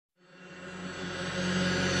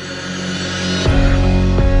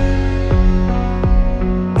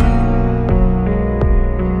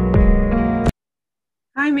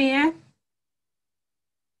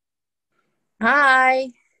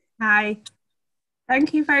Hi,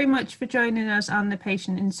 thank you very much for joining us on the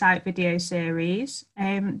Patient Insight video series.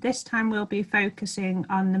 This time we'll be focusing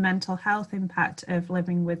on the mental health impact of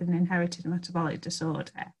living with an inherited metabolic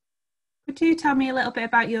disorder. Could you tell me a little bit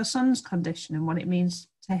about your son's condition and what it means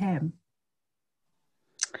to him?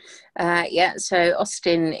 So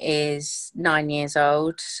Austin is 9 years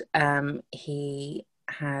old. He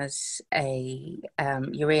has a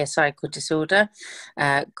urea cycle disorder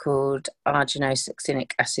called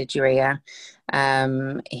arginosuccinic aciduria.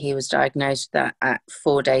 He was diagnosed with that at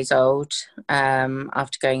 4 days old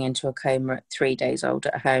after going into a coma at 3 days old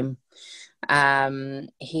at home.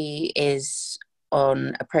 He is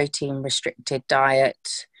on a protein restricted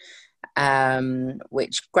diet,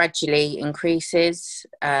 which gradually increases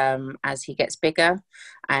as he gets bigger,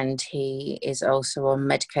 and he is also on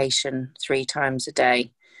medication 3 times a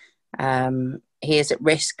day. He is at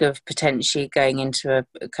risk of potentially going into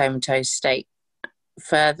a comatose state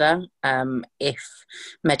further if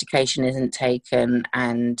medication isn't taken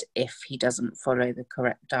and if he doesn't follow the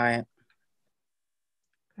correct diet.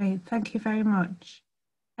 Great, thank you very much.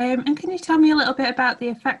 And can you tell me a little bit about the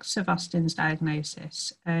effects of Austin's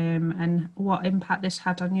diagnosis and what impact this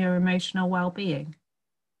had on your emotional well-being?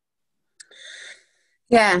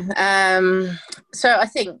 So I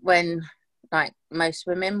think when, like most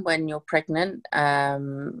women, when you're pregnant,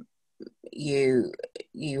 you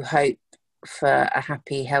hope for a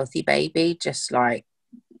happy, healthy baby, just like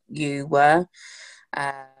you were.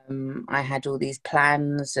 I had all these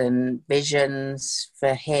plans and visions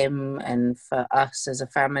for him and for us as a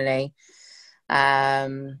family.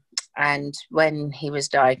 And when he was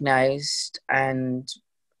diagnosed and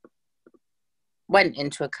went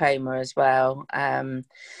into a coma as well, the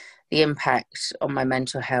impact on my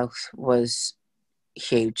mental health was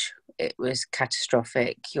huge. It was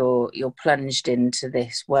catastrophic. You're plunged into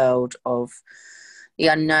this world of the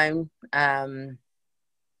unknown.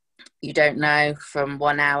 You don't know from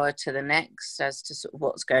 1 hour to the next as to sort of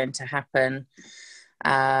what's going to happen.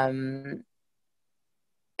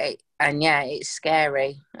 It's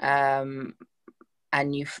scary. And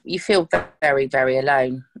you feel very, very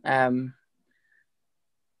alone. And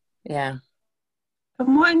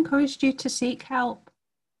what encouraged you to seek help?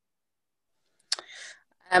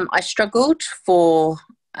 I struggled for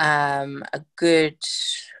a good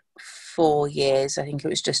 4 years. I think it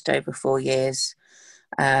was just over 4 years.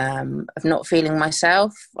 Of not feeling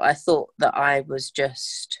myself. I thought that I was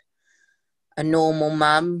just a normal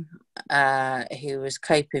mum who was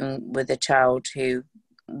coping with a child who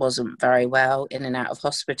wasn't very well, in and out of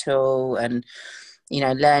hospital, and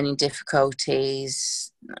learning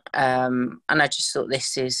difficulties. And I just thought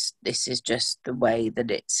this is just the way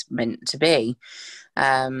that it's meant to be.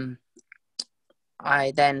 I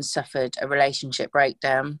then suffered a relationship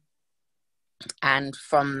breakdown. And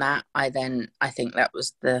from that, I think that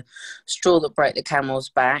was the straw that broke the camel's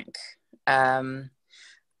back. And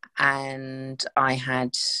I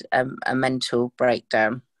had a mental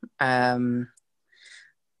breakdown and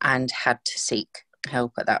had to seek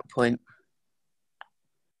help at that point.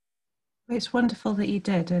 It's wonderful that you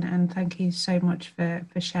did, and thank you so much for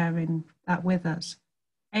sharing that with us.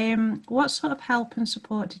 What sort of help and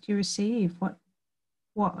support did you receive?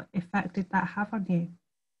 What effect did that have on you?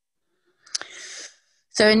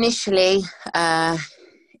 So initially,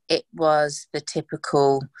 it was the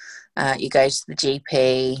typical, you go to the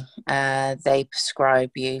GP, they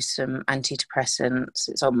prescribe you some antidepressants.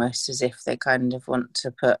 It's almost as if they kind of want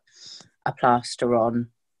to put a plaster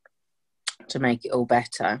on to make it all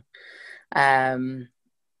better. And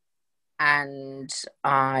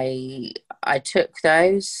I took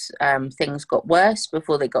those. Things got worse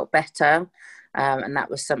before they got better. And that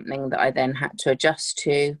was something that I then had to adjust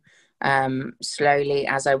to. Slowly,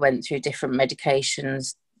 as I went through different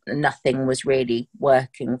medications, nothing was really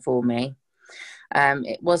working for me.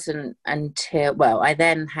 It wasn't until, I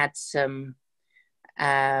then had some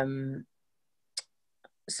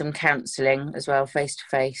counselling as well,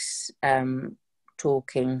 face-to-face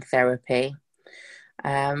talking therapy,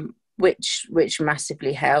 which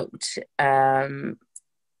massively helped. But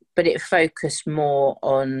it focused more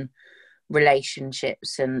on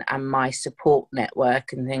relationships and my support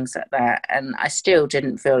network and things like that, and I still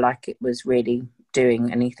didn't feel like it was really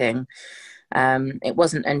doing anything. It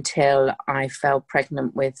wasn't until I fell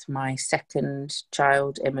pregnant with my second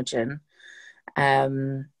child, Imogen, that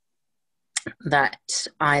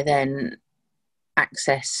I then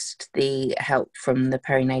accessed the help from the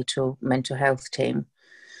perinatal mental health team,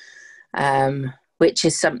 which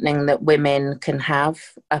is something that women can have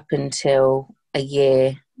up until a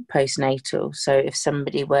year postnatal. So if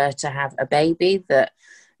somebody were to have a baby that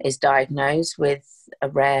is diagnosed with a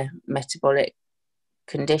rare metabolic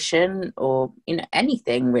condition, or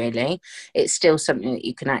anything really, it's still something that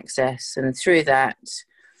you can access. And through that,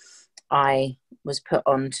 I was put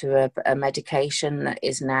onto a medication that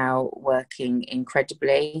is now working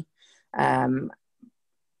incredibly.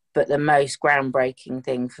 But the most groundbreaking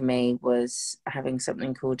thing for me was having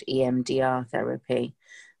something called EMDR therapy,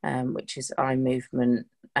 which is eye movement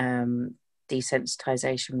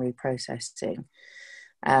desensitization reprocessing.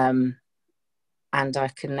 And I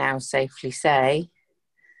can now safely say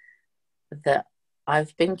that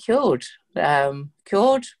I've been cured.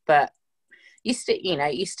 But you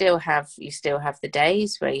still have the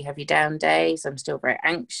days where you have your down days. I'm still very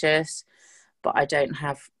anxious, but I don't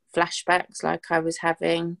have flashbacks like I was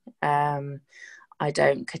having. I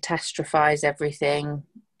don't catastrophize everything,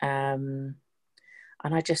 and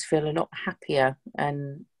I just feel a lot happier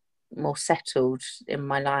and more settled in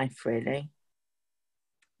my life, really.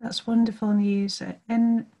 That's wonderful news.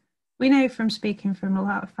 And we know from speaking from a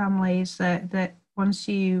lot of families that once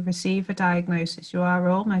you receive a diagnosis, you are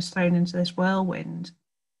almost thrown into this whirlwind,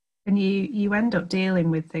 and you end up dealing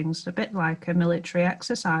with things a bit like a military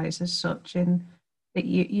exercise as such, in that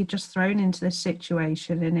you're just thrown into this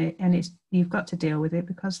situation, and it's you've got to deal with it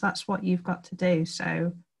because that's what you've got to do.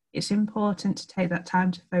 So it's important to take that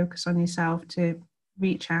time to focus on yourself, to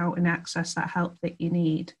reach out and access that help that you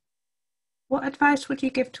need. What advice would you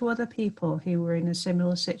give to other people who were in a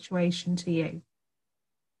similar situation to you?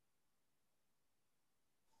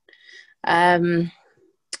 Ask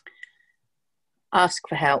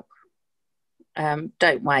for help.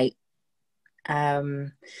 Don't wait.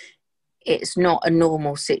 It's not a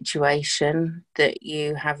normal situation that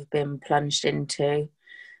you have been plunged into.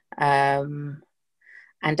 And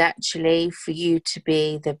actually, for you to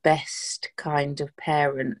be the best kind of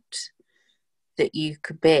parent that you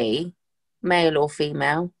could be, male or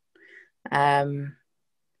female,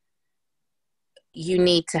 you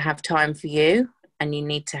need to have time for you, and you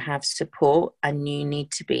need to have support, and you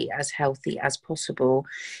need to be as healthy as possible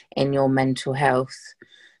in your mental health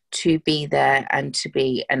to be there and to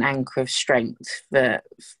be an anchor of strength for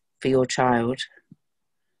your child.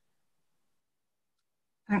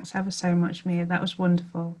 Thanks ever so much, Mia. That was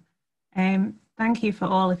wonderful. Thank you for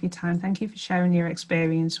all of your time. Thank you for sharing your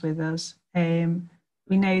experience with us.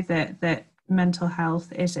 We know that mental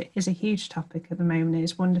health is a huge topic at the moment.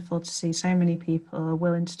 It's wonderful to see so many people are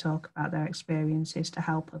willing to talk about their experiences to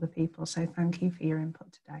help other people. So thank you for your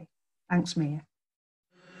input today. Thanks, Mia.